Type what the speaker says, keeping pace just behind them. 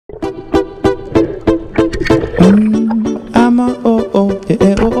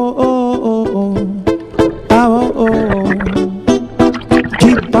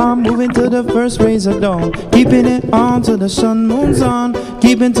dawn, keeping it on till the sun moves on,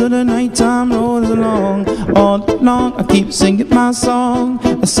 keeping till the nighttime rolls along. All along I keep singing my song.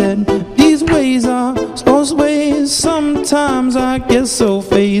 I said these ways are those ways. Sometimes I get so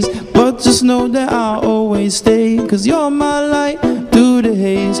phased, but just know that I'll always stay, 'cause you're my light through the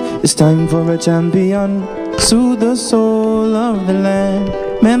haze. It's time for a champion, soothe the soul of the land,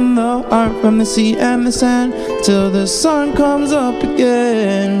 mend the heart from the sea and the sand, till the sun comes up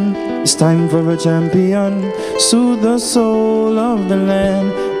again. It's time for a champion, soothe the soul of the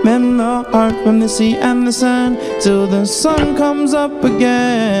land, mend the heart from the sea and the sand, till the sun comes up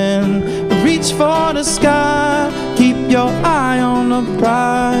again. Reach for the sky, keep your eye on the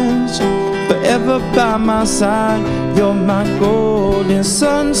prize, forever by my side, you're my golden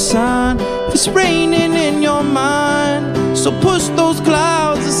sunshine. It's raining in your mind, so push those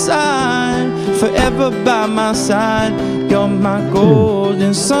clouds aside, forever by my side, you're my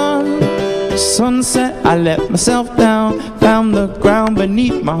golden sun. Sunset, I let myself down, found the ground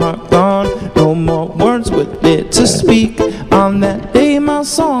beneath my heart gone. No more words with it to speak. On that day my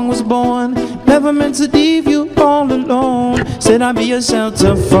song was born, never meant to leave you all alone. Said I'd be a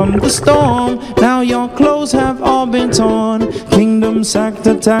shelter from the storm. Now your clothes have all been torn, kingdom sacked,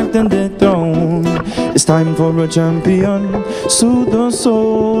 attacked and dethroned. It's time for a champion, soothe the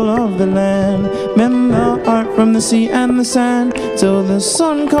soul of the land, mend the heart from the sea and the sand, till the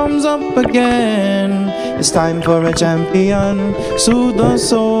sun comes up again. It's time for a champion, soothe the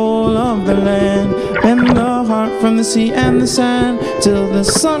soul of the land, mend the heart from the sea and the sand, till the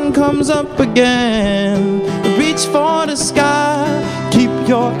sun comes up again. Reach for the sky, keep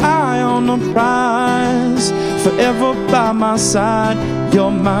your eye on the prize, forever by my side, you're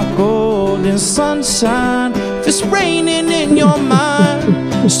my golden sunshine. If it's raining in your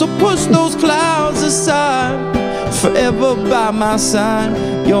mind, so push those clouds aside, forever by my side,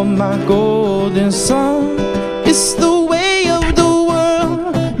 you're my golden sun. It's the way of the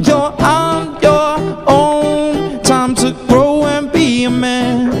world, you're on your own. Time to grow and be a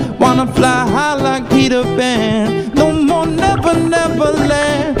man, wanna fly high like Peter Pan. No more never, never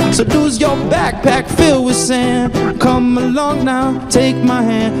land, so lose your backpack filled with sand. Come along now, take my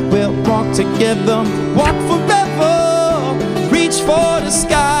hand, we'll walk together, walk forever. Reach for the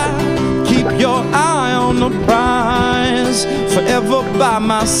sky, keep your eye on the prize, forever by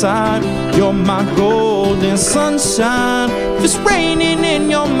my side, you're my golden sunshine. If it's raining in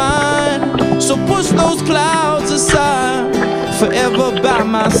your mind, so push those clouds aside, forever by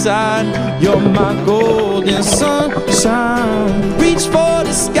my side, you're my golden sunshine. Reach for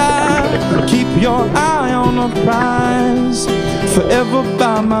the sky, keep your eye on the prize, forever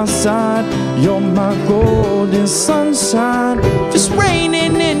by my side, you're my golden sunshine. It's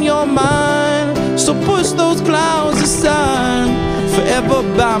raining in your mind, so push those clouds aside, forever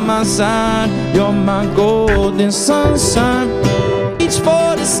by my side, you're my golden sunshine. Reach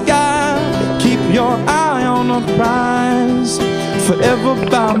for the sky, keep your eye on the prize, forever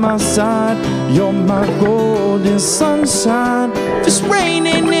by my side, you're my golden sunshine. It's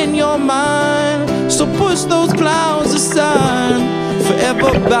raining in your mind, so push those clouds aside,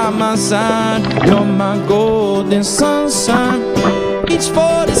 forever by my side, you're my golden sunshine. Reach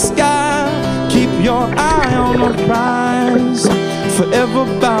for the sky, keep your eye on the prize, forever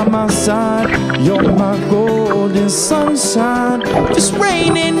by my side, you're my golden sunshine. It's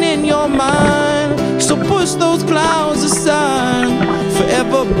raining in your mind, so push those clouds aside,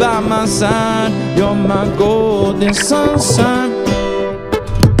 forever by my side, you're my golden sunshine.